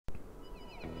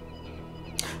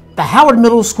The Howard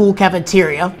Middle School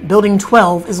cafeteria, Building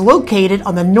 12, is located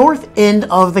on the north end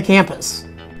of the campus.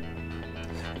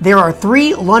 There are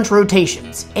 3 lunch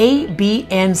rotations, A, B,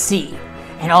 and C,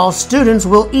 and all students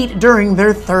will eat during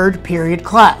their third period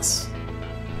class.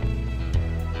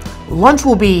 Lunch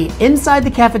will be inside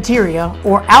the cafeteria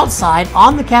or outside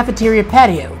on the cafeteria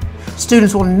patio.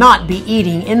 Students will not be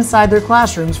eating inside their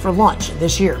classrooms for lunch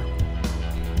this year.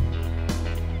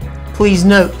 Please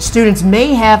note, students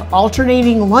may have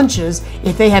alternating lunches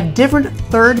if they have different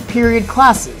third period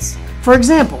classes. For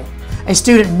example, a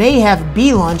student may have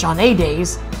B lunch on A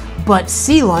days, but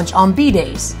C lunch on B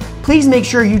days. Please make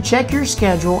sure you check your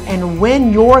schedule and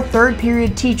when your third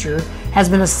period teacher has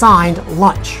been assigned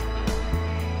lunch.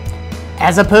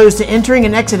 As opposed to entering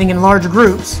and exiting in large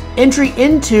groups, entry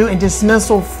into and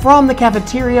dismissal from the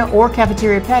cafeteria or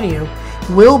cafeteria patio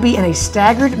will be in a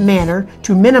staggered manner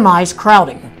to minimize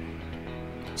crowding.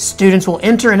 Students will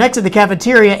enter and exit the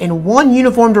cafeteria in one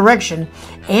uniform direction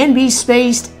and be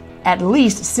spaced at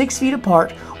least 6 feet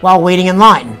apart while waiting in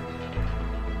line.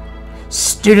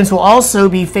 Students will also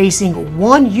be facing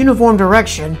one uniform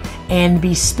direction and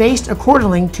be spaced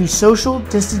accordingly to social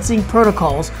distancing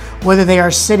protocols, whether they are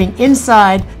sitting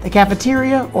inside the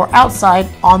cafeteria or outside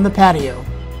on the patio.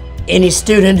 Any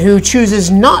student who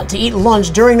chooses not to eat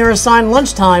lunch during their assigned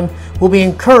lunchtime will be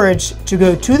encouraged to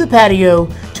go to the patio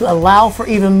to allow for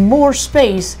even more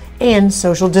space and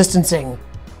social distancing.